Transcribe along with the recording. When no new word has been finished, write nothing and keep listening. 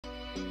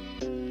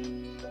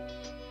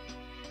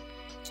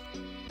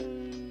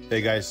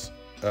Hey guys,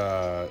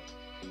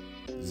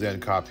 Zen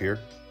Cop here,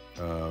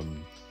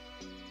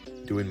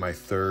 doing my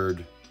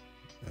third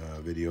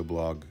video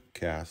blog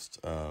cast.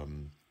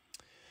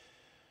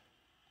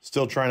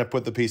 Still trying to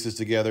put the pieces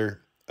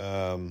together.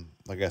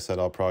 Like I said,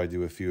 I'll probably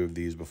do a few of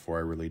these before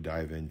I really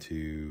dive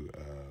into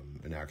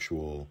an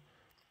actual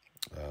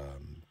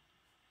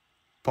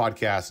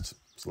podcast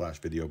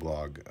 / video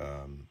blog.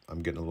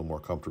 I'm getting a little more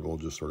comfortable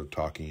just sort of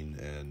talking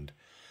and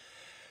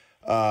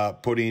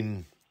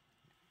putting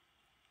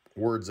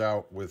words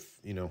out with,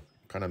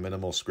 kind of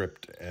minimal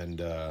script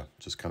and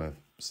just kind of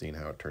seeing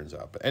how it turns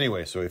out. But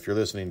anyway, so if you're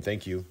listening,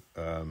 thank you.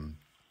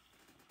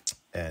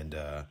 And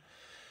I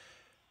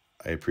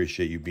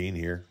appreciate you being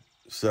here.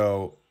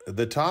 So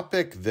the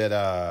topic that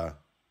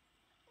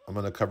I'm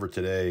going to cover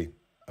today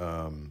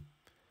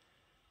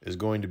is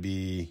going to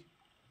be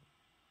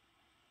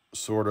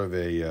sort of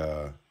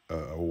a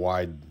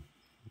wide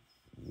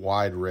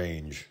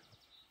range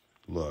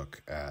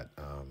look at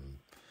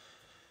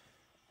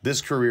this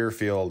career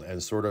field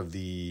and sort of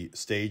the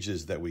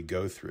stages that we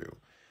go through.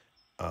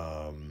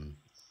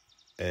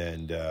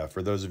 And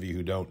for those of you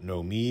who don't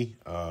know me,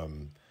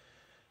 I'm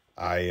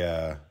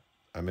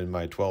in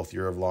my 12th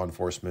year of law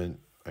enforcement.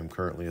 I'm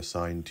currently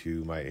assigned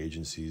to my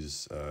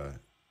agency's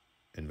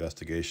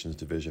investigations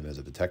division as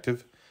a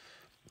detective.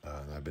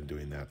 And I've been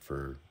doing that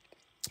for,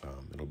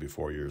 it'll be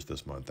 4 years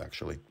this month,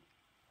 actually.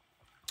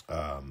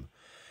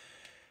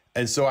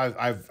 And so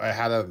I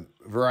had a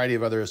variety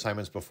of other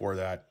assignments before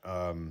that.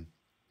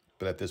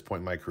 But at this point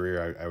in my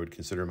career, I would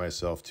consider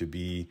myself to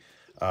be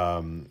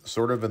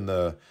sort of in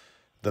the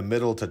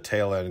middle to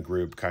tail end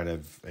group, kind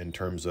of in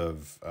terms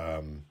of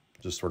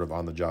just sort of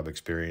on the job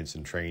experience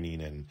and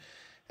training,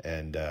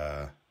 and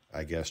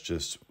I guess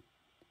just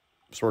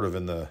sort of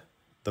in the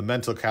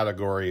mental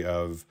category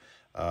of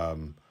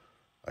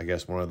I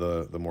guess one of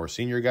the more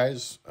senior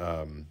guys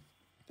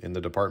in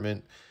the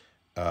department.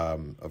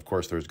 Of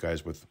course, there's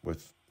guys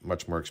with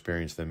much more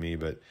experience than me,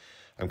 but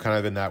I'm kind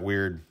of in that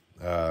weird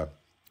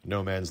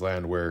no man's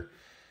land where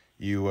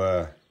you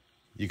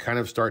kind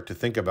of start to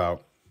think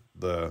about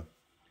the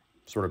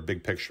sort of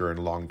big picture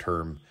and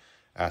long-term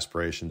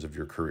aspirations of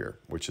your career,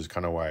 which is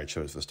kind of why I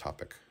chose this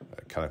topic.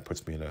 It kind of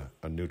puts me in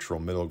a neutral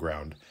middle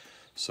ground,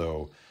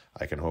 so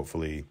I can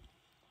hopefully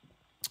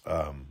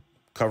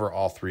cover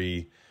all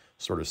three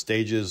sort of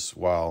stages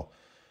while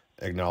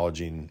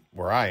acknowledging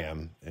where I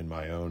am in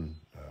my own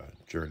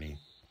journey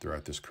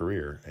throughout this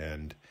career.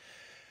 And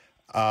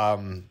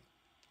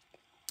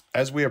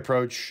as we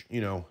approach,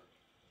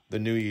 the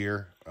new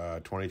year,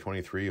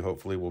 2023,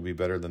 hopefully will be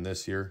better than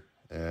this year.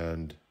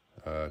 And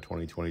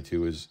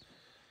 2022 is,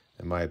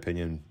 in my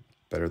opinion,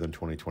 better than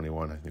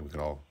 2021. I think we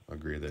can all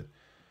agree that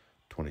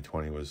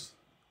 2020 was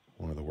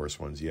one of the worst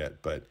ones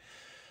yet. But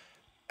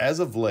as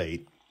of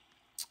late,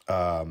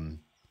 I've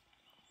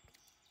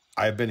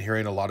been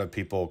hearing a lot of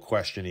people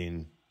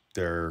questioning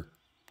their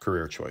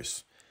career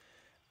choice.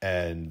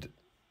 And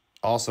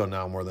also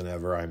now more than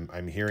ever,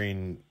 I'm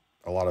hearing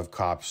a lot of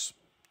cops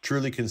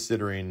truly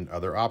considering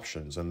other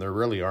options, and there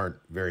really aren't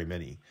very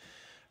many.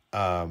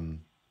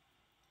 And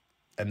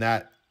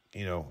that,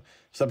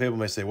 some people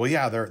may say, well,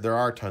 yeah, there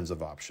are tons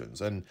of options,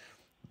 and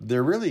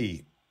there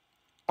really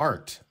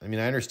aren't. I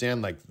mean, I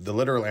understand, like, the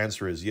literal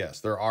answer is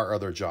yes, there are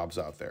other jobs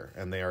out there,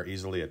 and they are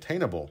easily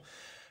attainable.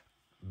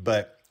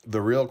 But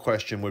the real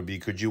question would be,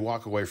 could you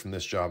walk away from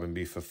this job and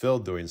be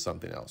fulfilled doing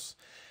something else?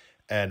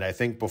 And I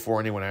think before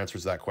anyone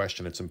answers that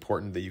question, it's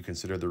important that you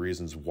consider the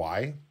reasons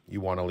why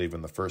you want to leave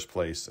in the first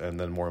place. And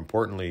then more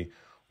importantly,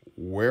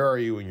 where are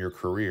you in your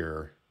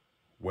career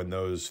when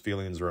those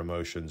feelings or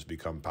emotions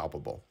become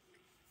palpable?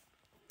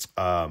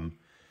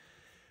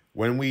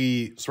 When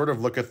we sort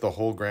of look at the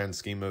whole grand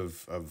scheme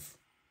of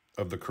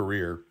the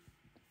career,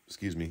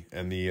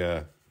 and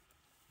the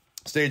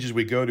stages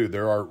we go to,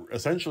 there are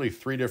essentially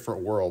three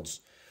different worlds.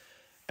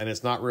 And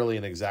it's not really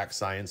an exact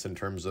science in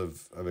terms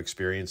of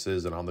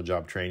experiences and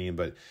on-the-job training,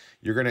 but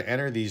you're going to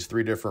enter these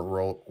three different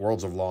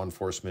worlds of law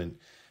enforcement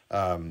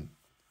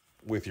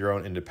with your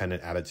own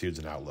independent attitudes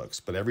and outlooks.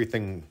 But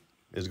everything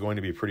is going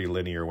to be pretty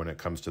linear when it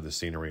comes to the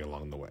scenery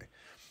along the way.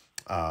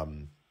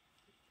 And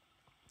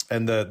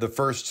the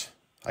first,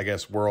 I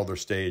guess, world or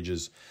stage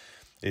is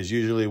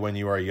usually when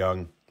you are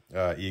young,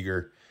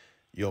 eager.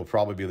 You'll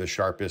probably be the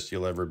sharpest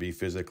you'll ever be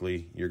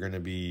physically. You're going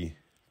to be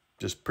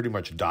just pretty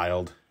much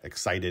dialed,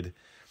 excited.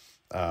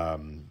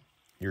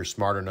 You're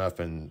smart enough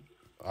and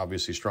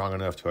obviously strong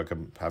enough to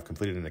have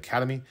completed an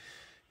academy.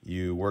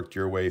 You worked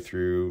your way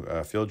through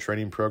a field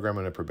training program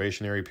and a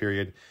probationary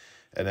period.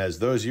 And as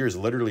those years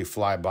literally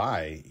fly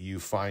by, you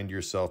find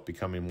yourself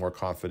becoming more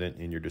confident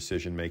in your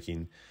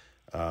decision-making.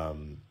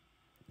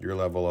 Your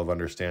level of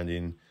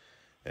understanding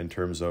in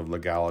terms of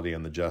legality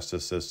and the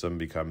justice system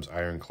becomes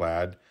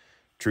ironclad.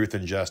 Truth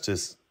and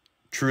justice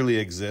truly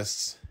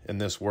exists in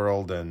this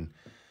world, and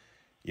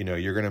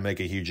you're going to make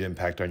a huge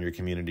impact on your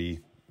community.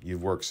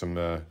 You've worked some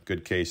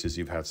good cases.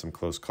 You've had some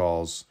close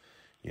calls.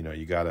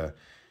 You got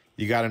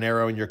an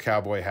arrow in your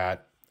cowboy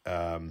hat,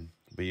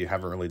 but but you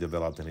haven't really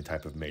developed any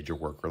type of major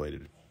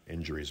work-related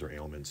injuries or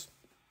ailments.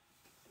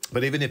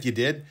 But even if you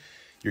did,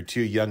 you're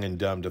too young and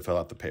dumb to fill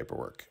out the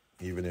paperwork,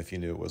 even if you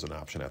knew it was an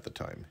option at the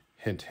time.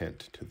 Hint,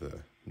 hint to the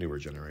newer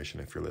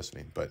generation if you're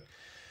listening. But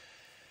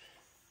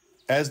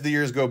as the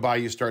years go by,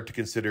 you start to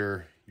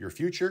consider your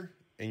future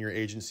and your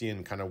agency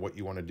and kind of what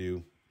you want to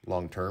do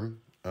long term.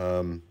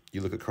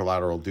 You look at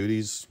collateral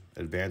duties,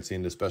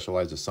 advancing to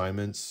specialized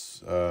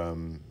assignments.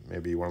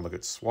 Maybe you want to look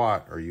at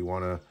SWAT, or you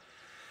want to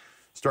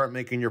start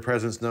making your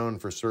presence known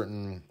for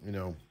certain,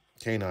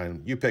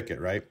 canine. You pick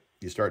it, right?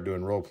 You start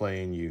doing role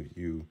playing.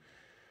 You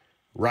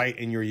write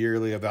in your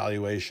yearly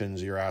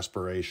evaluations, your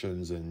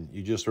aspirations, and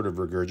you just sort of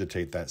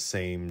regurgitate that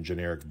same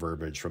generic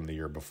verbiage from the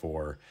year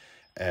before.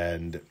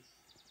 And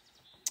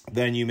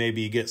then you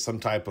maybe get some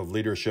type of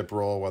leadership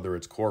role, whether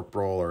it's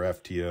corporal or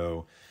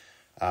FTO.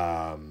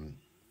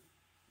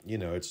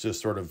 It's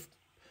just sort of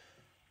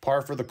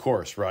par for the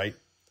course, right?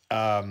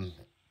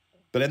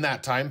 But in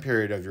that time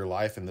period of your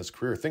life and this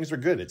career, things are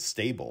good. It's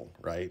stable,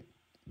 right?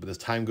 But as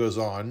time goes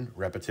on,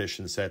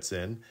 repetition sets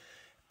in,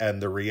 and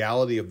the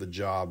reality of the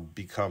job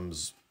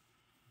becomes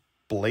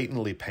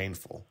blatantly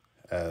painful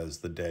as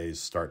the days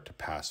start to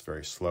pass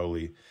very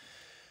slowly.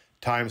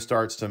 Time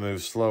starts to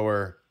move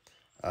slower.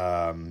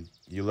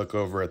 You look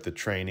over at the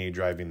trainee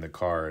driving the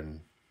car, and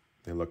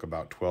they look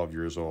about 12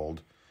 years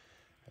old.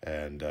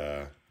 And,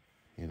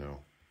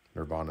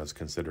 Nirvana is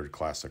considered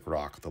classic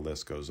rock. The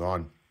list goes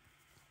on.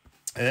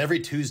 And every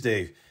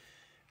Tuesday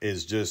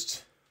is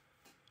just,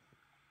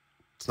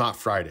 it's not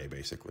Friday,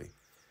 basically.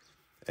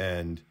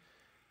 And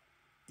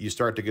you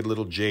start to get a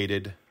little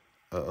jaded,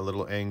 a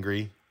little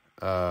angry.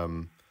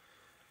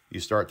 You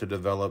start to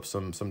develop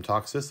some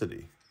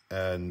toxicity.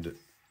 And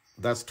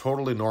that's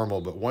totally normal.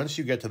 But once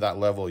you get to that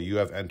level, you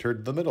have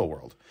entered the middle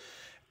world.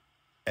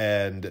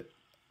 And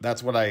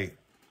that's what I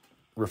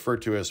refer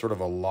to as sort of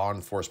a law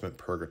enforcement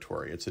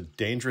purgatory. It's a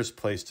dangerous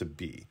place to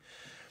be.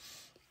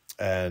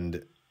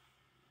 And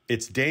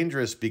it's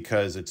dangerous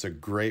because it's a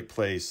great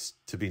place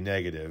to be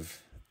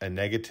negative, and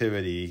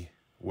negativity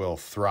will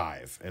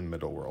thrive in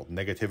middle world.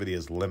 Negativity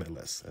is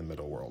limitless in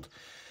middle world.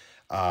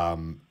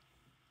 The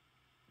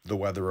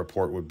weather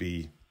report would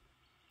be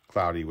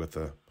cloudy with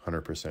a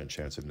 100%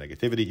 chance of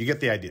negativity. You get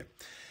the idea.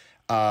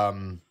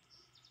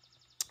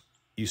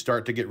 You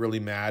start to get really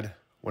mad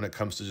when it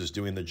comes to just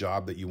doing the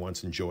job that you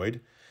once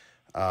enjoyed.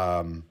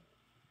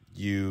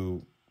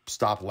 You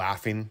stop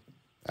laughing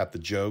at the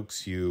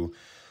jokes. You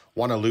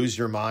want to lose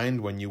your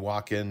mind when you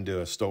walk into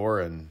a store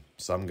and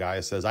some guy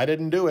says, "I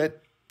didn't do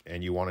it,"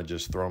 and you want to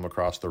just throw him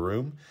across the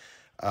room.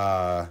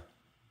 The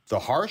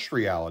harsh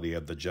reality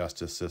of the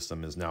justice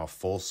system is now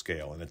full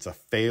scale, and it's a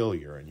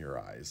failure in your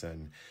eyes.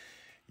 And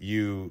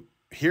you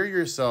hear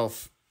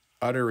yourself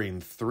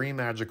uttering 3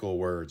 magical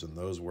words, and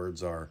those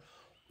words are,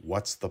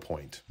 "What's the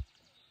point?"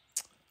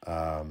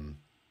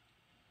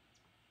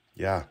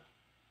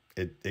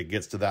 It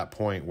gets to that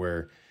point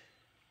where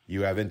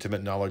you have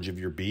intimate knowledge of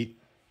your beat.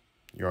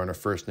 You're on a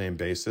first name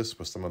basis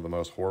with some of the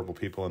most horrible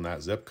people in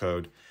that zip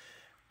code.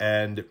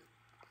 And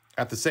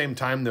at the same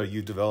time, though,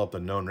 you develop a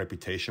known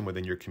reputation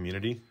within your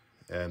community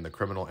and the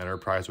criminal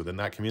enterprise within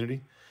that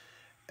community.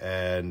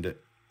 And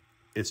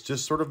it's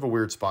just sort of a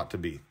weird spot to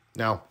be.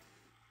 Now,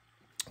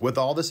 with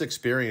all this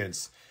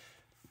experience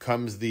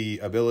comes the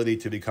ability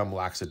to become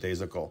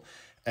lackadaisical,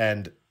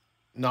 and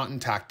not in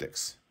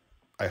tactics,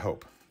 I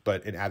hope,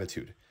 but in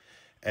attitude.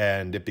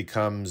 And it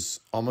becomes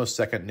almost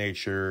second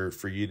nature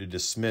for you to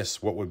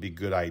dismiss what would be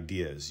good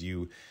ideas.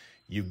 You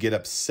get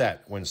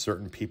upset when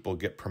certain people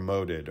get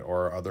promoted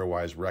or are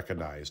otherwise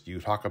recognized.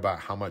 You talk about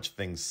how much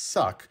things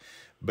suck,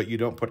 but you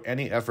don't put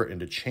any effort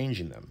into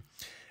changing them.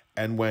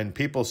 And when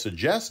people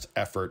suggest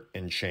effort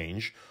and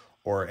change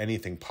or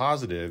anything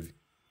positive,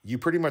 you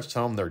pretty much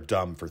tell them they're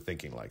dumb for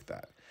thinking like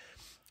that.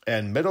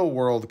 And middle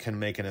world can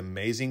make an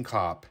amazing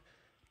cop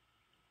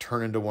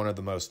turn into one of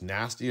the most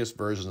nastiest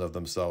versions of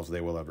themselves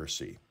they will ever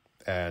see.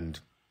 And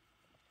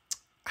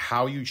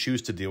how you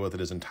choose to deal with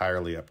it is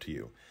entirely up to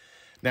you.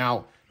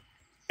 Now,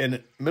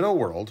 in middle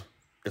world,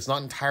 it's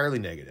not entirely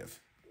negative.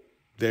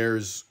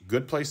 There's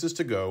good places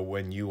to go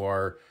when you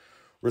are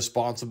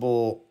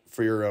responsible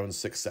for your own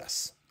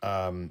success.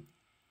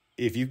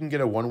 If you can get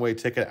a one-way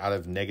ticket out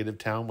of negative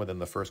town within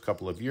the first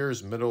couple of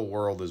years, middle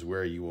world is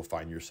where you will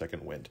find your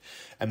second wind.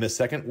 And the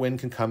second wind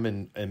can come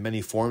in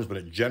many forms, but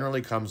it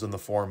generally comes in the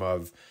form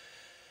of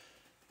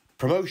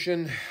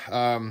promotion,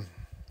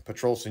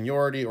 patrol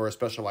seniority, or a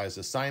specialized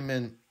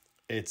assignment.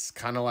 It's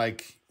kind of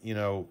like,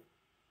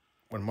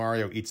 when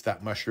Mario eats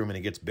that mushroom and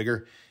he gets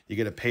bigger, you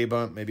get a pay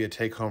bump, maybe a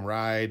take-home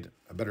ride,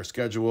 a better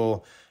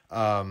schedule.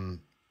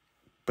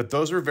 But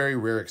those are very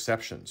rare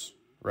exceptions,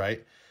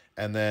 right?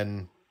 And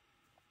then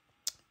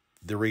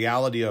the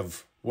reality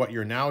of what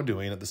you're now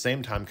doing at the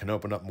same time can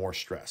open up more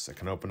stress. It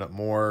can open up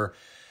more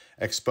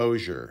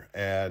exposure.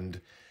 And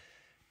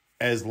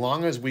as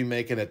long as we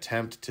make an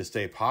attempt to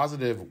stay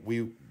positive,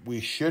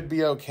 we should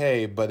be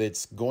okay, but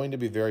it's going to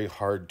be very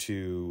hard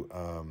to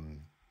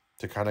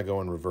kind of go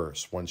in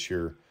reverse once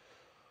you're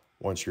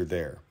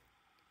there.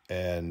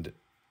 And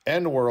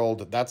end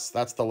world, that's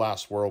the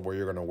last world where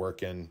you're going to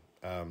work in.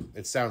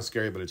 It sounds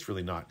scary, but it's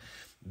really not.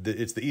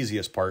 It's the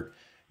easiest part.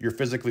 You're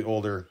physically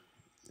older.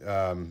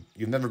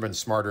 You've never been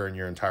smarter in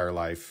your entire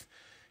life.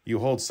 You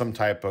hold some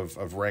type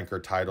of rank or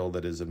title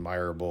that is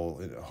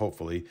admirable,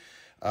 hopefully.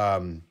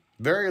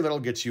 Very little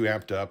gets you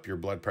amped up. Your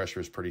blood pressure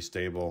is pretty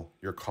stable.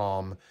 You're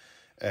calm.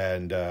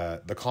 And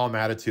the calm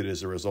attitude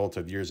is a result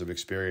of years of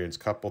experience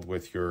coupled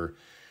with your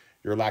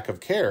lack of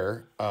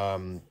care,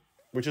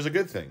 which is a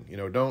good thing. You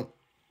know,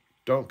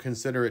 don't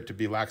consider it to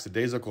be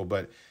lackadaisical,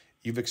 but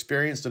you've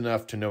experienced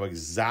enough to know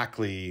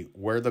exactly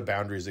where the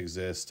boundaries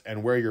exist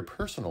and where your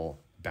personal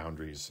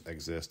boundaries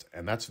exist.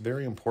 And that's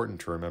very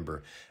important to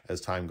remember as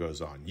time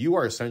goes on. You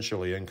are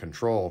essentially in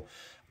control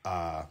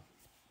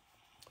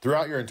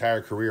throughout your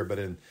entire career, but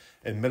in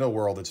middle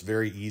world, it's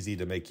very easy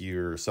to make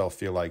yourself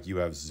feel like you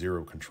have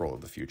zero control of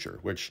the future,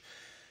 which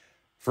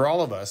for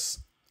all of us,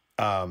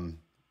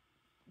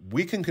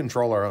 we can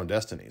control our own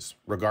destinies,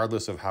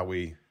 regardless of how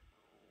we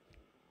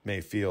may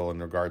feel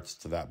in regards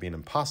to that being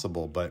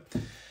impossible. But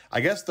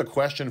I guess the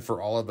question for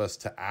all of us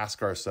to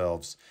ask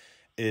ourselves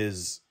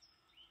is,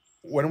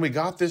 when we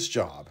got this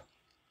job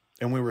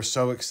and we were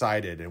so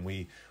excited and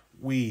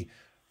we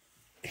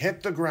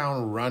hit the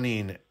ground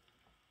running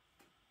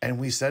and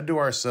we said to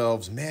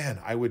ourselves, man,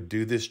 I would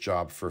do this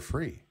job for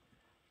free.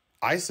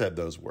 I said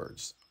those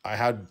words. I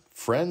had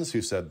friends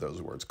who said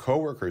those words,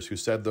 coworkers who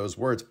said those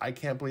words. I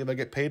can't believe I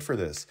get paid for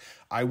this.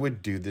 I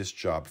would do this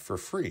job for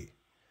free.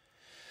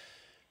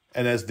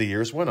 And as the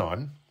years went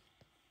on,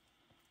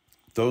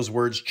 those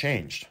words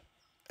changed.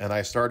 And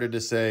I started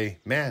to say,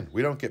 man,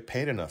 we don't get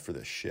paid enough for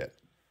this shit.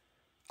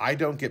 I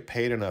don't get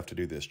paid enough to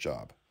do this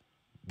job.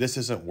 This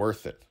isn't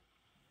worth it.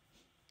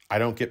 I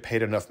don't get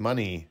paid enough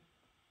money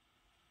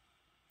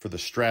for the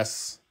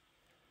stress,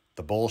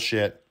 the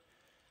bullshit.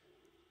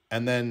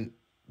 And then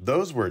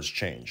those words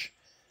change.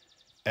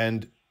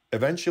 And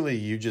eventually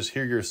you just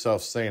hear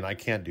yourself saying, I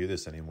can't do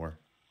this anymore.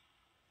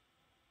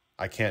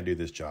 I can't do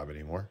this job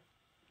anymore.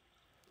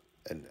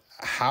 And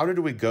how did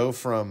we go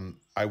from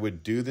I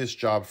would do this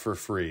job for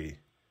free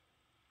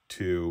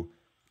to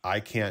I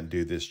can't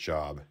do this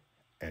job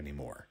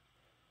anymore?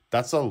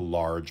 That's a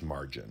large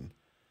margin.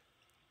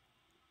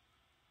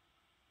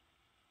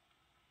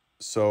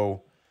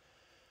 So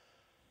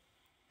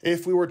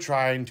if we were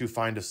trying to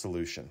find a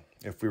solution,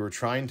 if we were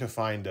trying to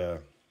find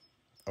a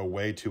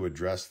way to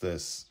address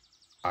this,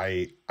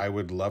 I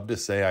would love to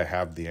say I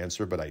have the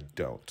answer, but I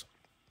don't.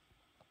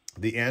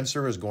 The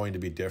answer is going to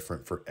be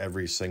different for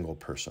every single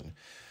person.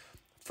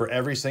 For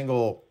every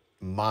single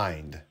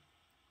mind,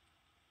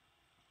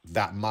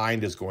 that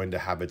mind is going to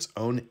have its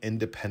own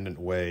independent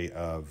way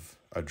of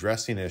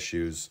addressing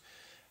issues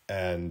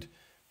and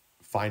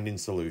finding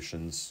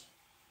solutions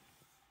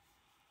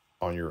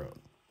on your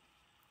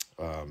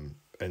own.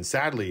 And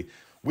sadly,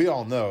 we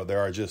all know there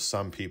are just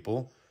some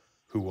people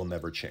who will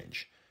never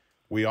change.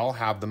 We all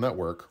have them at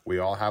work. We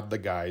all have the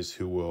guys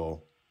who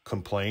will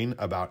complain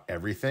about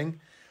everything,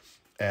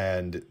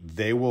 and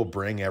they will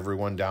bring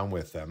everyone down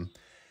with them.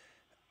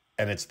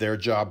 And it's their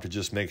job to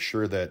just make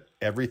sure that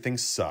everything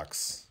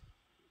sucks,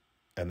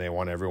 and they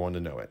want everyone to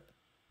know it.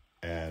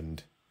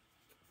 And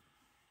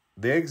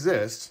they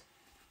exist,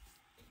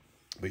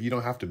 but you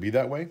don't have to be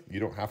that way. You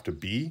don't have to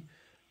be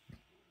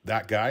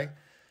that guy.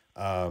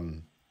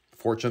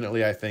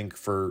 Fortunately, I think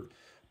for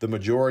the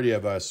majority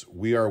of us,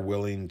 we are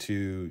willing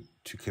to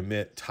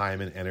commit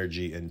time and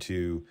energy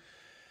into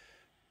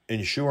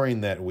ensuring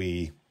that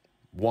we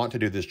want to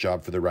do this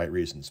job for the right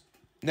reasons.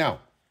 Now,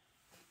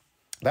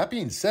 that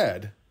being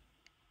said,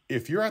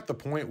 if you're at the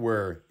point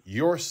where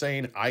you're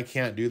saying, I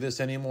can't do this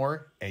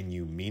anymore, and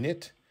you mean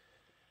it,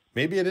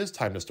 maybe it is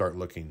time to start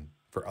looking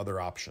for other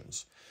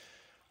options.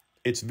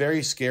 It's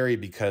very scary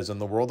because in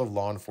the world of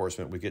law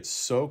enforcement, we get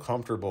so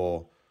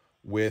comfortable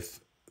with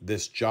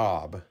this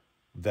job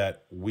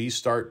that we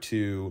start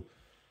to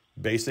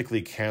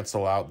basically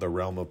cancel out the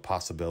realm of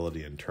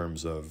possibility in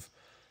terms of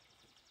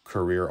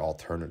career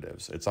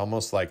alternatives. It's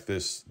almost like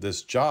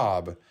this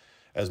job,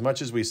 as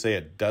much as we say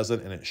it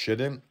doesn't and it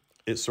shouldn't,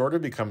 it sort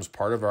of becomes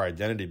part of our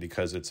identity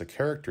because it's a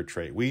character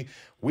trait.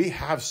 We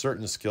have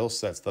certain skill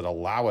sets that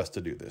allow us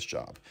to do this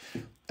job.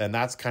 And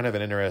that's kind of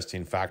an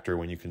interesting factor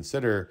when you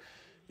consider,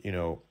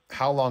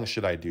 how long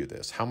should I do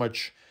this? How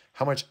much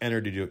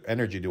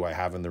energy do I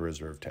have in the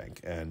reserve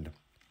tank? And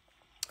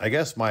I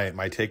guess my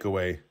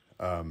takeaway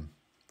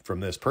from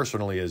this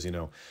personally is,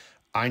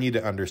 I need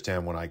to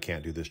understand when I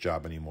can't do this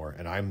job anymore,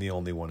 and I'm the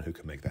only one who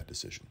can make that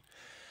decision.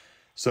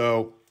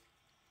 So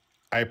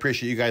I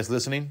appreciate you guys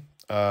listening.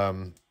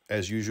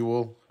 As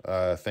usual,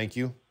 thank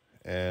you.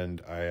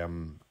 And I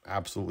am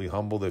absolutely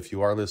humbled if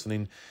you are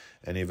listening,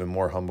 and even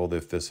more humbled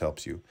if this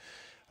helps you.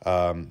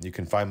 You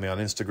can find me on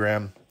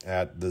Instagram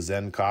at the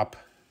Zen Cop,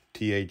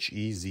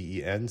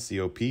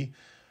 TheZencop.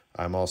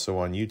 I'm also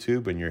on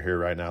YouTube, and you're here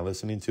right now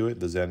listening to it,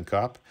 the Zen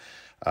Cop.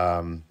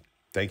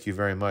 Thank you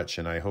very much,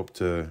 and I hope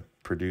to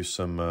produce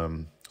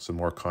some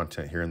more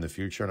content here in the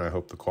future, and I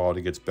hope the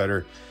quality gets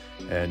better.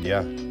 And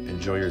yeah,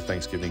 enjoy your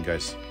Thanksgiving,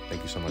 guys.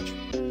 Thank you so much.